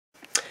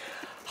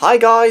Hi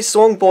guys,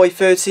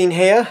 Songboy13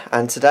 here,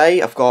 and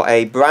today I've got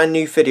a brand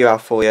new video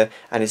out for you,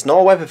 and it's not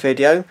a weather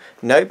video,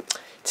 nope.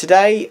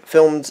 Today,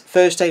 filmed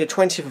Thursday the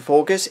 20th of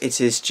August, it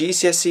is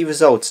GCSE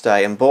Results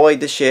Day, and boy,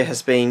 this year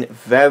has been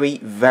very,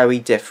 very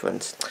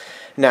different.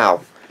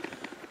 Now,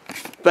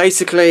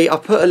 basically, I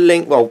put a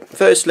link,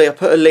 firstly I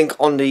put a link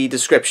on the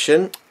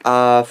description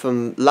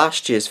from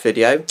last year's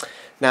video.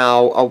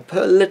 Now, I'll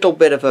put a little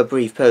bit of a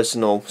brief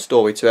personal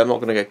story to it. I'm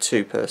not going to go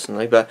too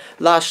personally, but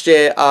last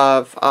year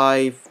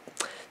I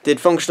did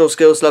Functional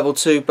Skills Level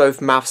 2, both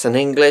Maths and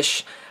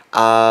English,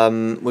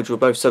 which were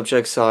both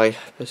subjects I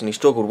personally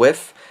struggled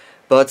with.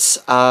 But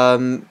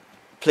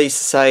pleased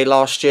to say,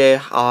 last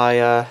year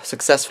I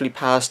successfully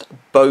passed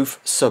both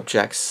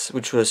subjects,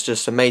 which was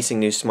just amazing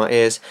news to my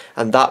ears,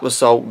 and that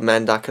result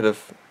meant I could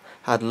have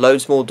had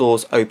loads more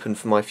doors open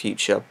for my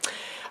future.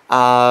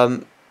 Yeah,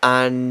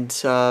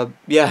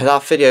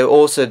 that video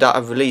also that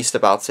I've released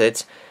about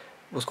it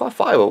was quite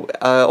viral.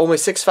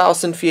 Almost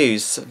 6,000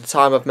 views at the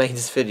time I've made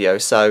this video,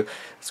 so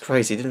it's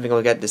crazy. Didn't think I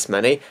would get this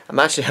many. I'm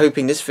actually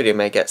hoping this video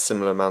may get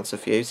similar amounts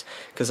of views,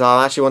 because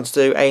I actually want to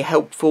do a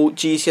helpful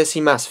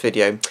GCSE Maths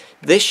video.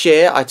 This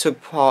year I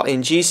took part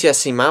in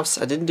GCSE Maths.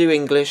 I didn't do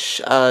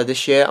English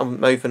this year.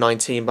 I'm over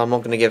 19, but I'm not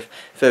going to give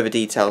further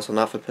details on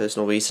that for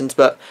personal reasons,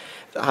 but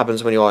that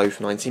happens when you are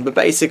over 19. But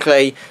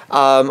basically,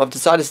 I've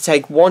decided to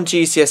take one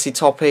GCSE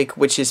topic,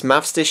 which is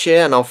Maths this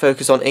year, and I'll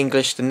focus on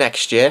English the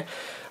next year.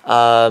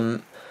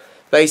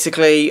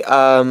 Basically,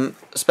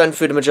 spend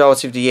through the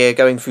majority of the year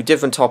going through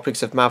different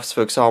topics of maths,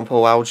 for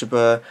example,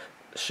 algebra,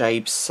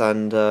 shapes,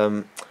 and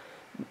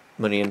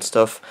money and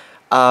stuff.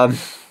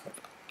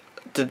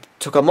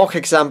 Took a mock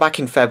exam back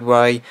in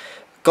February,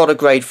 got a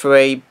grade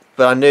 3,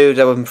 but I knew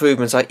there were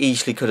improvements I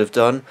easily could have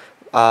done.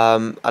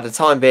 At the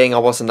time being, I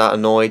wasn't that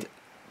annoyed.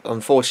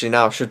 Unfortunately,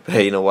 now I should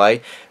be in a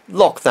way.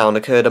 Lockdown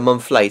occurred a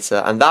month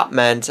later, and that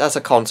meant, as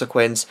a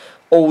consequence,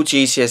 all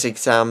GCSE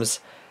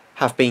exams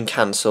have been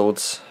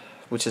cancelled,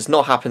 which has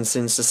not happened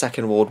since the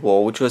Second World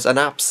War, which was an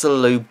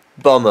absolute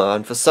bummer,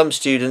 and for some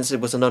students it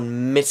was an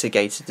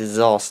unmitigated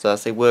disaster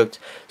as they worked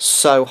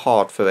so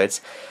hard for it.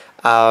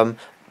 But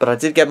I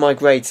did get my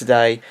grade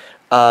today.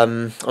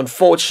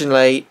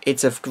 Unfortunately,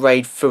 it's a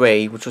grade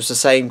 3, which was the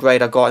same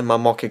grade I got in my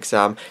mock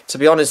exam. To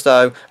be honest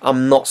though,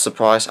 I'm not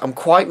surprised. I'm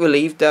quite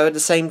relieved though at the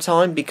same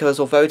time, because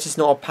although it is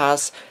not a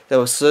pass, there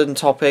were certain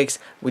topics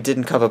we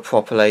didn't cover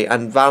properly,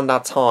 and around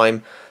that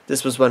time,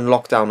 this was when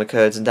lockdown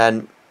occurred, and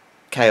then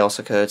chaos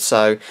occurred.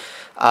 So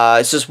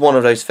it's just one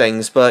of those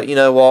things, but you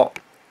know what,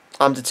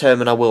 I'm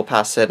determined I will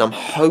pass it. I'm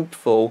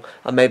hopeful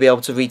I may be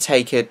able to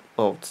retake it,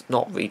 well,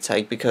 not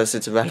retake because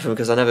it's irrelevant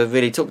because I never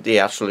really took the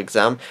actual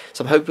exam,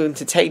 so I'm hoping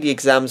to take the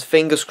exams,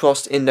 fingers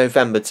crossed, in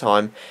November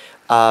time,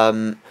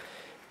 or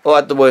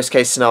at the worst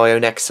case scenario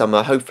next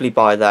summer. Hopefully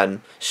by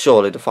then,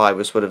 surely the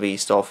virus would have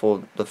eased off,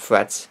 or the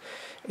threat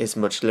is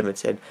much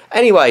limited.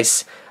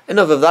 Anyways,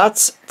 enough of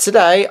that.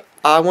 Today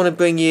I want to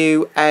bring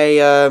you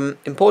a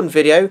important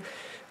video.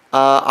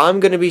 I'm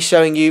going to be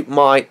showing you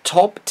my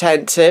top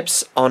 10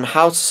 tips on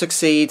how to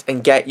succeed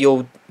and get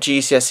your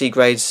GCSE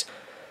grades,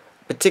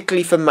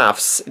 particularly for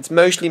maths. It's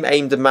mostly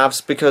aimed at maths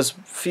because,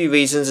 a few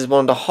reasons, it's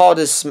one of the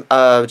hardest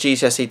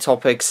GCSE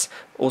topics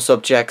or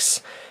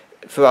subjects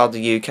throughout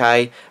the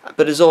UK,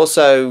 but it's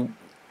also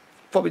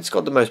probably it's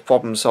got the most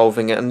problem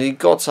solving, and you've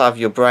got to have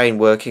your brain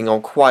working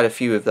on quite a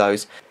few of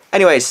those.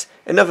 Anyways,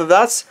 enough of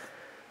that.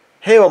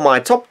 Here are my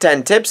top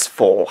 10 tips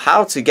for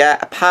how to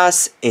get a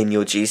pass in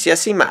your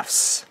GCSE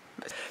Maths.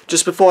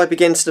 Just before I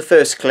begin to the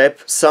first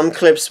clip, some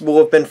clips will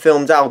have been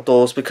filmed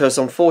outdoors because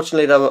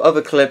unfortunately there were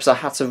other clips I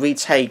had to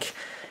retake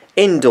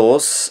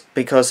indoors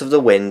because of the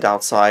wind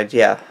outside.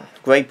 Yeah,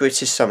 Great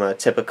British summer,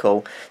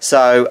 typical.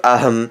 So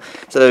I'm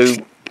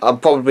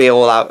probably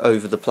all out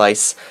over the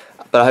place,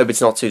 but I hope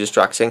it's not too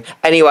distracting.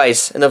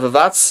 Anyways, enough of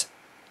that.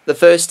 The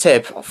first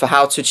tip for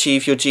how to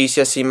achieve your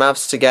GCSE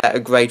Maths to get a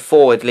grade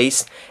 4 at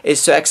least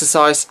is to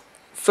exercise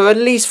for at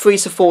least 3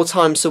 to 4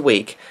 times a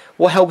week.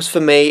 What helps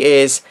for me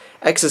is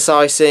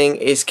exercising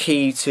is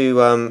key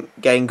to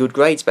getting good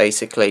grades,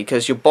 basically,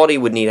 because your body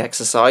would need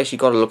exercise.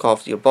 You've got to look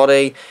after your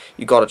body,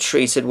 you've got to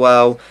treat it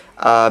well.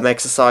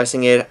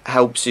 Exercising it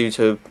helps you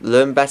to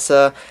learn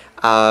better,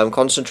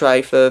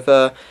 concentrate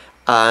further,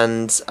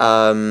 and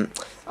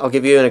I'll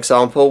give you an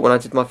example. When I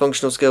did my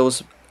Functional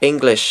Skills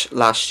English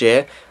last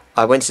year,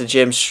 I went to the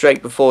gym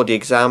straight before the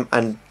exam,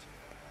 and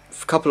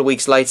a couple of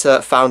weeks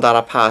later found out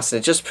I passed,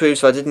 and it just proves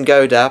if I didn't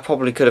go there I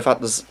probably could have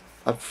had this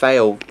a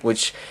fail,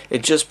 which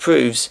it just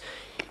proves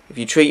if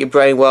you treat your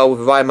brain well with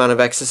the right amount of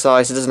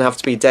exercise, it doesn't have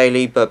to be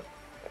daily, but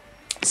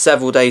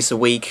several days a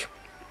week,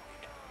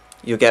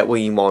 you'll get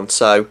what you want.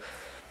 So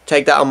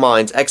take that in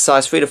mind.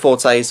 Exercise 3 to 4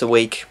 days a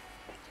week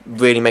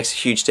really makes a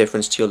huge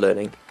difference to your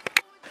learning.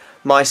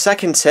 My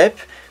second tip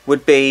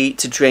would be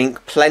to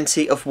drink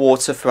plenty of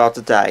water throughout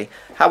the day.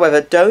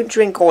 However, don't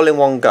drink all in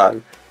one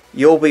go.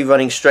 You'll be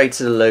running straight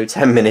to the loo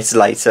 10 minutes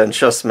later, and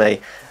trust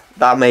me,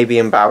 that may be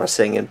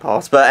embarrassing in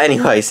parts. But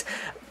anyways,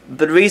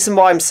 But the reason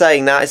why I'm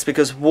saying that is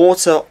because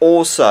water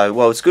also,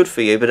 well, it's good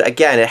for you, but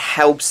again, it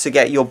helps to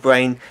get your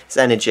brain's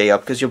energy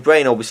up, because your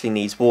brain obviously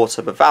needs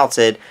water. But without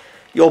it,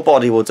 your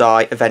body will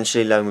die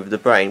eventually along with the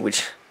brain,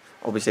 which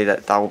obviously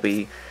that will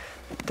be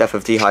death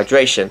of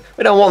dehydration.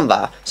 We don't want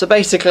that. So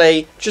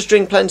basically, just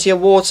drink plenty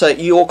of water,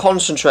 you'll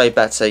concentrate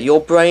better,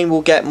 your brain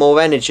will get more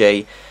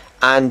energy.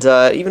 And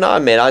even I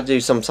admit, I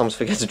do sometimes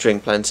forget to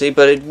drink plenty,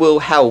 but it will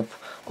help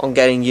on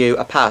getting you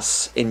a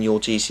pass in your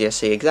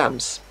GCSE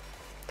exams.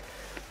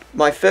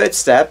 My third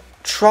step,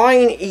 try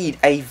and eat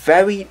a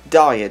very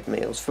diet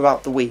meals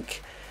throughout the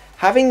week.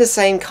 Having the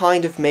same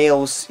kind of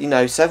meals, you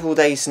know, several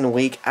days in a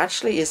week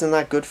actually isn't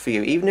that good for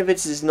you, even if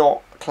it is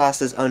not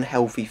classed as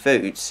unhealthy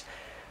foods.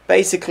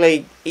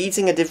 Basically,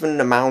 eating a different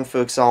amount,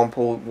 for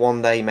example,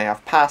 one day you may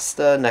have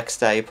pasta, next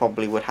day you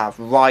probably would have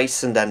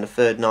rice, and then the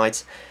third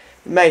night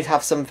you may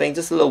have something,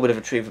 just a little bit of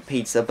a treat for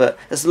pizza, but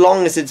as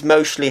long as it's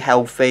mostly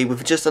healthy,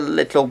 with just a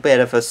little bit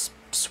of a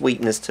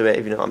sweetness to it,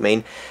 if you know what I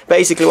mean.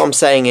 Basically what I'm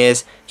saying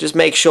is, just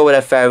make sure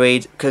they're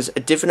varied, because a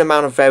different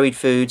amount of varied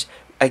foods,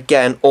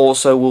 again,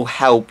 also will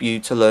help you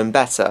to learn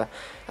better.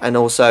 And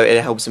also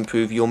it helps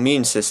improve your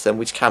immune system,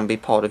 which can be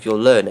part of your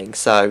learning.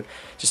 So,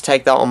 just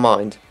take that on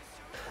mind.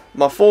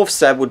 My fourth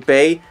step would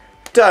be,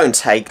 don't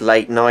take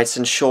late nights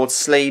and short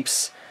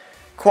sleeps.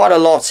 Quite a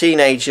lot of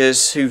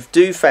teenagers who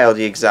do fail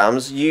the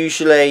exams,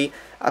 usually,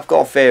 I've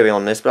got a theory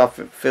on this, but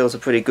I feel it's a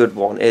pretty good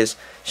one, is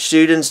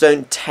students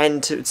don't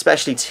tend to,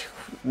 especially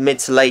mid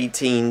to late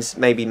teens,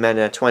 maybe men in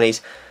their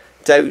 20s,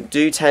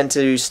 do tend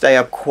to stay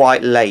up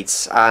quite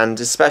late, and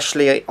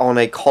especially on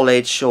a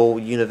college or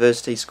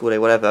university, school day,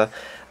 whatever,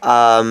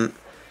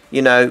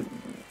 you know,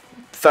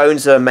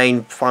 phones are a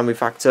main primary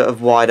factor of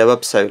why they're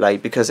up so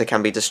late, because they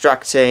can be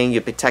distracting.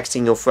 You'll be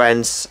texting your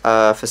friends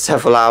for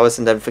several hours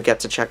and then forget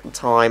to check the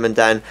time, and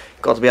then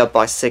got to be up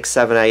by 6,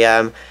 7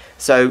 a.m.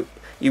 So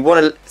you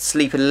want to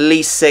sleep at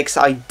least 6,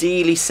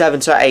 ideally 7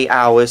 to 8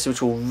 hours,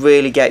 which will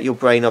really get your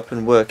brain up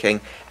and working.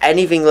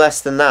 Anything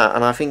less than that,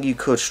 and I think you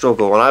could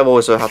struggle, and I've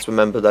also had to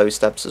remember those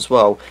steps as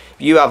well.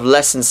 If you have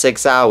less than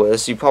 6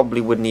 hours, you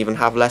probably wouldn't even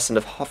have less than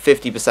a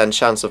 50%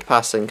 chance of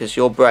passing, because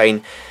your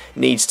brain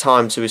needs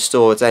time to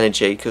restore its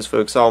energy. Because, for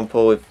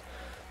example, if,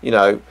 you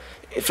know,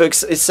 it's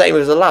the same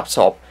with a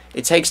laptop.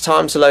 It takes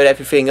time to load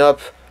everything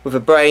up. With a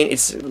brain,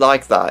 it's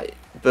like that,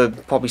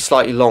 but probably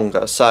slightly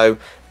longer. So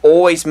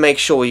always make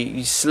sure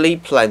you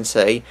sleep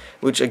plenty,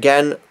 which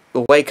again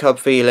will wake up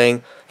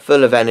feeling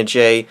full of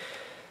energy.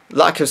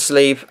 Lack of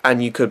sleep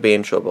and you could be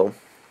in trouble.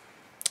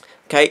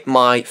 Okay,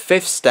 my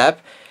fifth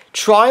step,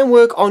 try and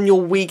work on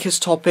your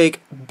weakest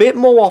topic a bit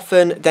more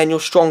often than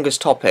your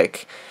strongest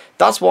topic.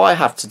 That's what I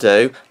have to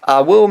do.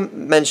 I will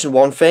mention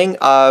one thing, with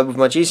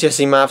my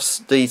GCSE Maths,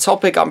 the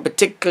topic I'm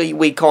particularly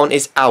weak on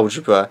is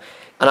algebra.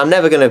 And I'm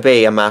never going to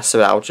be a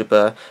master at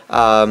algebra,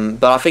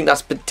 but I think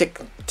that's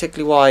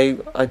particularly why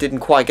I didn't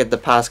quite get the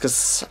pass,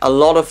 because a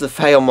lot of the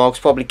fail marks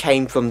probably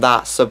came from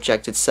that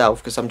subject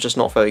itself, because I'm just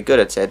not very good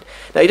at it.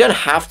 Now, you don't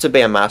have to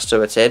be a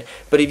master at it,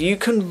 but if you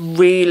can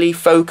really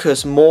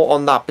focus more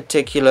on that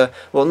particular,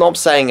 well, not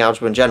saying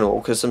algebra in general,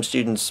 because some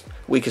students'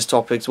 weakest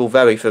topics will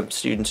vary from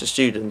student to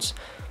student,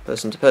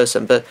 person to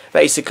person, but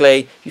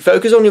basically, you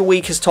focus on your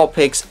weakest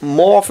topics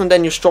more often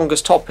than your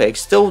strongest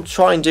topics. Still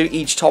try and do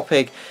each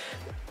topic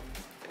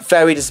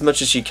varied as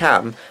much as you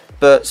can,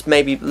 but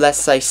maybe let's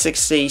say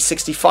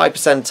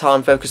 60-65% of the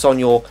time focus on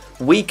your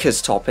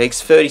weakest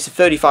topics, 30 to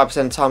 35% of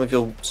the time of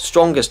your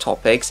strongest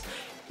topics.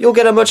 You'll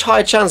get a much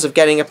higher chance of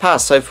getting a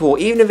pass. So for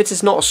even if it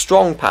is not a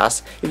strong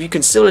pass, if you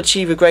can still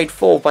achieve a grade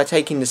 4 by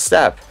taking this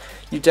step,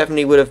 you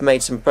definitely would have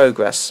made some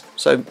progress.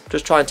 So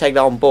just try and take that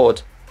on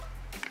board.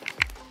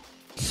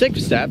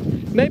 Sixth step,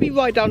 maybe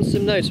write down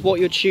some notes what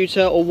your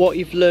tutor or what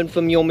you've learned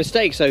from your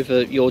mistakes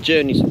over your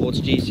journey towards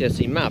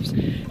GCSE Maths.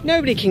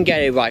 Nobody can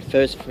get it right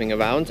first thing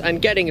around,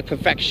 and getting a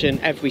perfection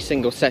every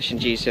single session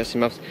GCSE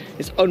Maths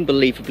is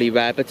unbelievably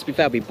rare, but to be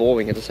fair, it'll be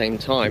boring at the same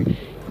time.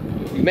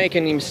 If you make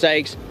any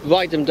mistakes,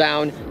 write them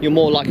down, you're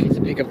more likely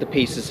to pick up the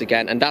pieces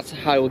again, and that's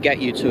how it will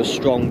get you to a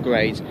strong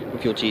grade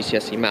with your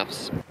GCSE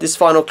Maths. This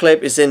final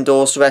clip is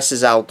indoors, the rest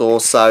is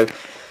outdoors, so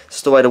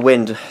it's the way the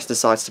wind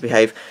decides to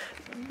behave.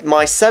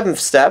 My seventh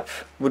step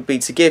would be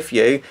to give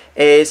you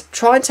is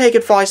try and take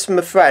advice from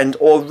a friend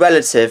or a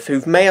relative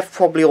who may have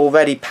probably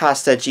already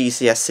passed their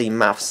GCSE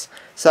Maths.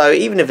 So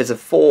even if it's a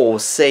 4 or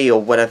C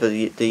or whatever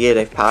the year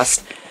they've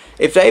passed,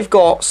 if they've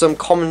got some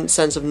common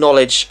sense of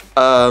knowledge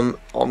on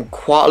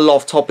quite a lot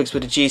of topics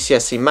with the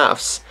GCSE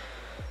Maths,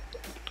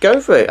 go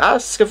for it.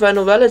 Ask a friend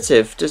or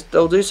relative.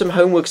 They'll do some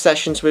homework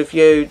sessions with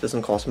you. It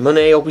doesn't cost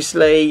money,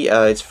 obviously.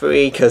 It's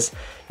free because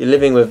you're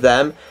living with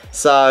them.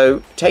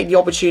 So take the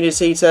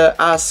opportunity to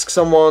ask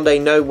someone they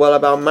know well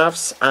about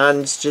maths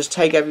and just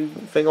take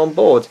everything on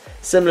board.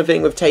 Similar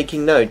thing with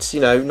taking notes, you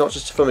know, not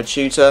just from a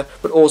tutor,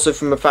 but also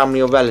from a family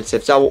or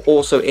relatives. That will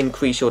also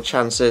increase your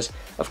chances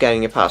of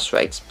getting a pass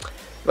rate.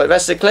 But the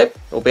rest of the clip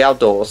will be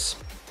outdoors.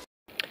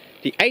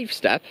 The eighth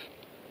step,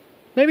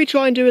 maybe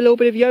try and do a little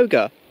bit of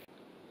yoga.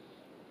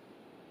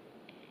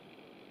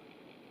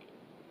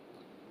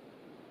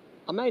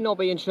 I may not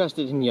be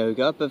interested in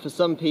yoga, but for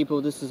some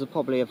people this is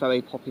probably a very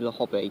popular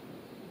hobby.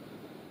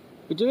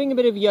 We're doing a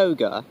bit of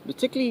yoga,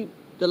 particularly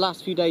the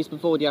last few days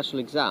before the actual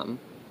exam,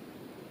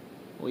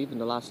 or even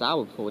the last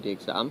hour before the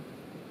exam,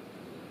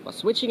 by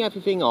switching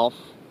everything off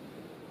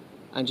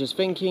and just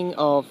thinking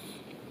of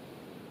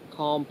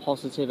calm,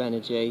 positive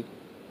energy.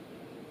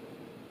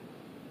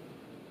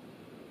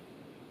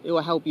 It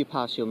will help you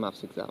pass your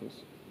maths exams.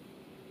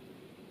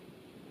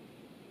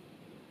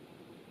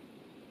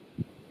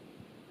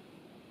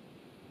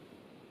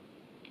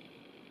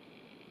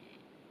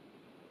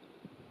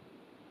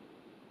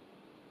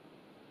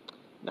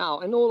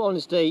 Now, in all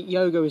honesty,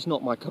 yoga is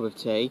not my cup of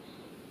tea,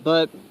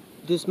 but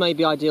this may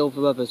be ideal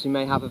for others who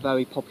may have a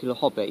very popular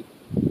hobby.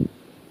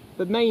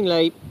 But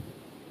mainly,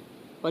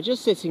 by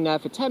just sitting there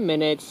for 10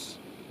 minutes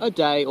a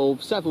day or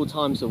several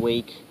times a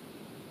week,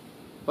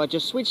 by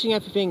just switching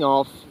everything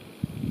off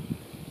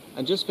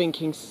and just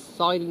thinking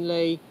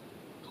silently,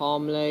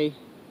 calmly,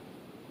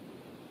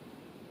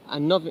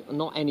 and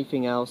not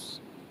anything else,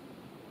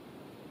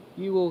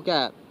 you will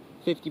get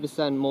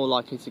 50% more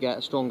likely to get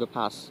a stronger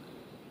pass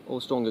or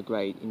stronger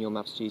grade in your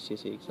Maths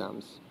GCSE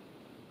exams.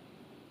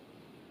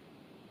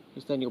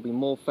 Because then you'll be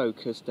more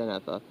focused than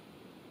ever.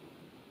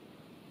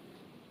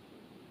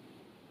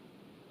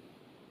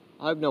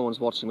 I hope no one's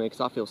watching me because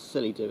I feel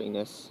silly doing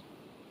this.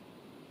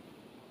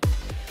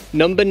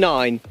 Number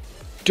 9.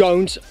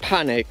 Don't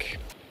panic.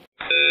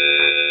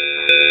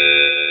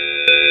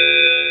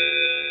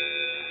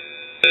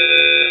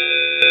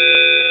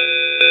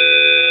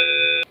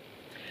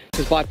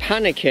 Because by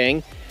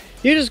panicking,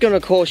 you're just going to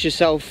cause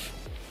yourself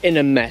in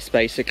a mess,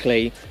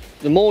 basically.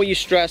 The more you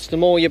stress, the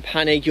more you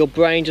panic, your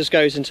brain just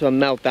goes into a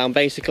meltdown.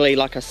 Basically,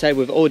 like I said,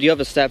 with all the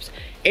other steps,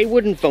 it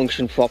wouldn't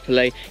function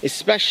properly,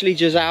 especially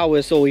just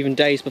hours or even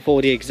days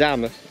before the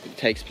exam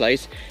takes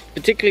place,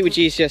 particularly with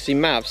GCSE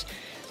Maths,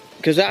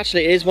 because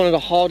actually it is one of the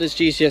hardest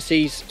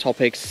GCSE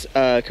topics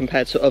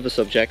compared to other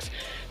subjects.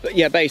 But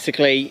yeah,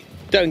 basically,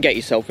 don't get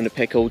yourself in a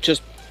pickle.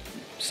 Just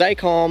stay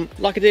calm,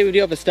 like I did with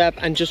the other step,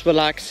 and just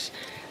relax.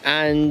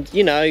 And,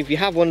 you know, if you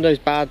have one of those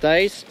bad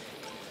days,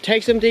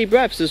 take some deep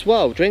breaths as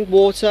well, drink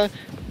water.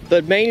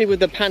 But mainly with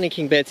the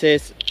panicking bit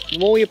is, the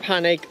more you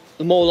panic,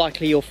 the more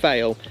likely you'll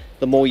fail.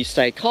 The more you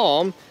stay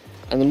calm,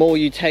 and the more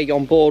you take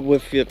on board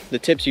with the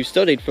tips you've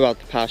studied throughout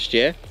the past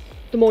year,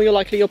 the more you're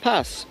likely you'll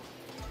pass.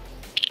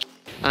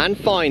 And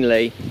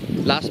finally,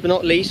 last but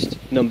not least,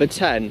 number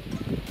 10,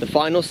 the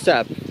final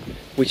step,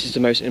 which is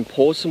the most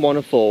important one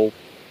of all.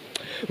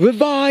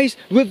 Revise,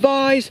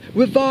 revise,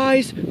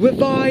 revise,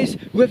 revise,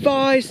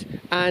 revise,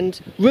 and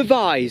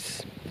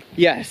revise.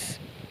 Yes.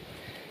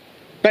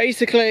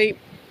 Basically,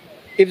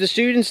 if the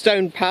students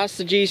don't pass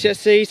the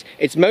GCSEs,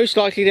 it's most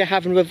likely they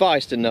haven't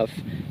revised enough.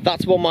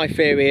 That's what my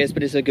theory is,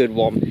 but it's a good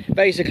one.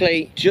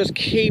 Basically, just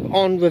keep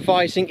on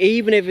revising,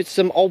 even if it's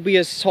some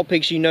obvious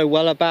topics you know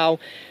well about.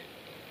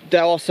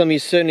 There are some you're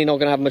certainly not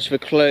going to have much of a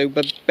clue,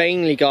 but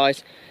mainly,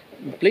 guys,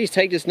 please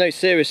take this note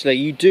seriously.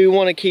 You do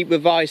want to keep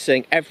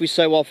revising every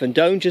so often.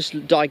 Don't just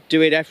like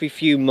do it every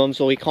few months,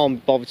 or you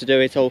can't bother to do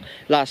it all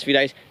last few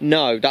days.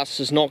 No, that's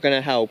just not going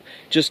to help.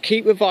 Just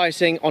keep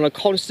revising on a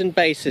constant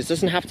basis.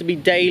 Doesn't have to be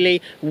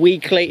daily,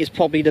 weekly is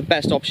probably the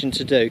best option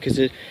to do, because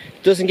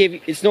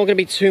it's not going to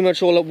be too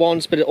much all at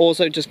once, but it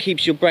also just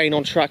keeps your brain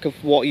on track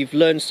of what you've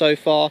learned so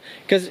far,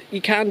 because you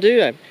can do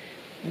it.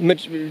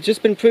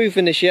 Just been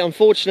proven this year.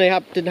 Unfortunately,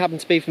 it didn't happen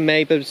to be for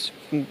me, but it's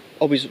from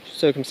obvious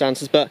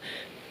circumstances. But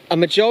a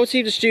majority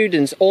of the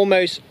students,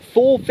 almost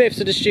 4/5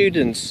 of the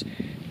students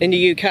in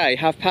the UK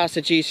have passed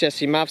the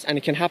GCSE Maths, and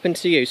it can happen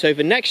to you. So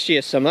for next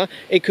year's summer,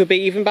 it could be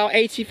even about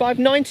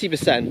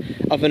 85–90%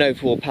 of an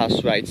overall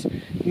pass rate.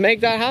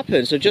 Make that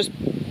happen. So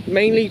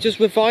mainly just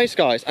revise,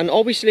 guys. And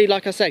obviously,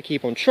 like I said,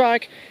 keep on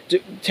track.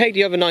 Take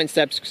the other 9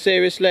 steps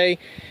seriously.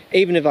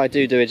 Even if I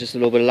do it just a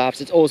little bit of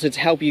laughs, it's also to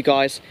help you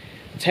guys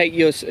take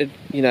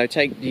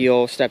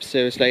your steps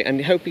seriously,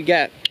 and hope you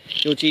get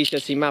your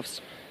GCSE Maths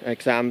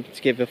exam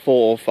to give a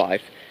 4 or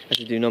 5 as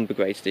we do number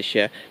grades this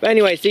year. But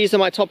anyways, these are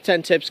my top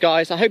 10 tips,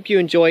 guys. I hope you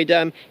enjoyed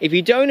them. If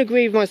you don't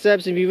agree with my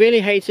steps, if you really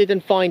hate it,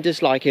 then fine,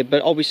 dislike it.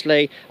 But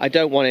obviously, I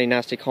don't want any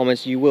nasty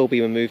comments. You will be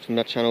removed from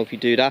that channel if you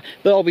do that.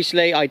 But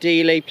obviously,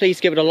 ideally,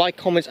 please give it a like,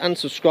 comment, and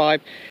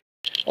subscribe.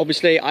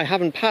 Obviously, I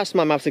haven't passed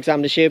my maths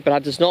exam this year, but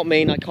that does not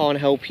mean I can't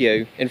help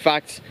you. In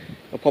fact,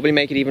 I'll probably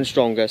make it even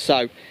stronger.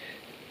 So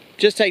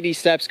just take these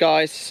steps,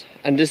 guys,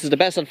 and this is the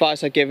best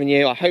advice I've given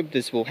you. I hope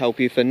this will help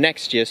you for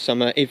next year's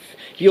summer. If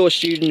you're a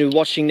student who's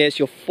watching this,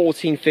 you're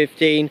 14,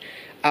 15,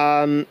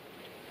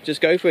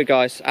 just go for it,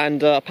 guys.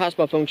 And I passed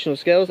my functional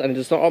skills, and it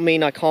does not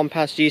mean I can't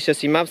pass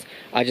GCSE Maths.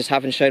 I just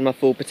haven't shown my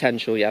full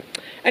potential yet.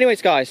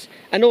 Anyways, guys,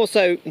 and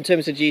also in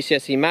terms of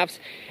GCSE Maths,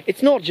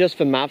 it's not just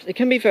for Maths. It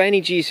can be for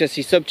any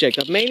GCSE subject.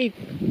 I've mainly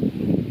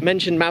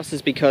mentioned Maths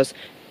is because,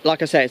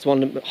 like I said, it's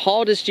one of the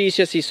hardest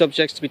GCSE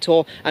subjects to be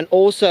taught, and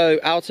also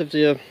out of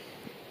the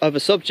other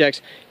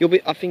subjects,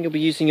 I think you'll be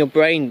using your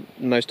brain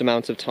most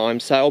amounts of time.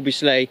 So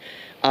obviously,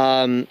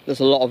 there's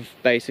a lot of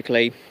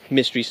basically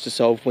mysteries to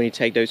solve when you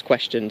take those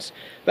questions.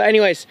 But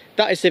anyways,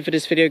 that is it for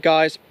this video,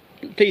 guys.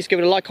 Please give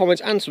it a like,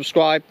 comment, and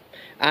subscribe.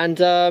 and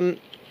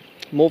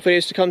more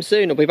videos to come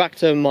soon. I'll be back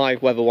to my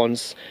weather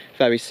ones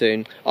very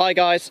soon. Alright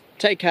guys,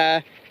 take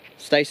care,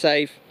 stay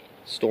safe,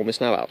 storm is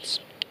now out.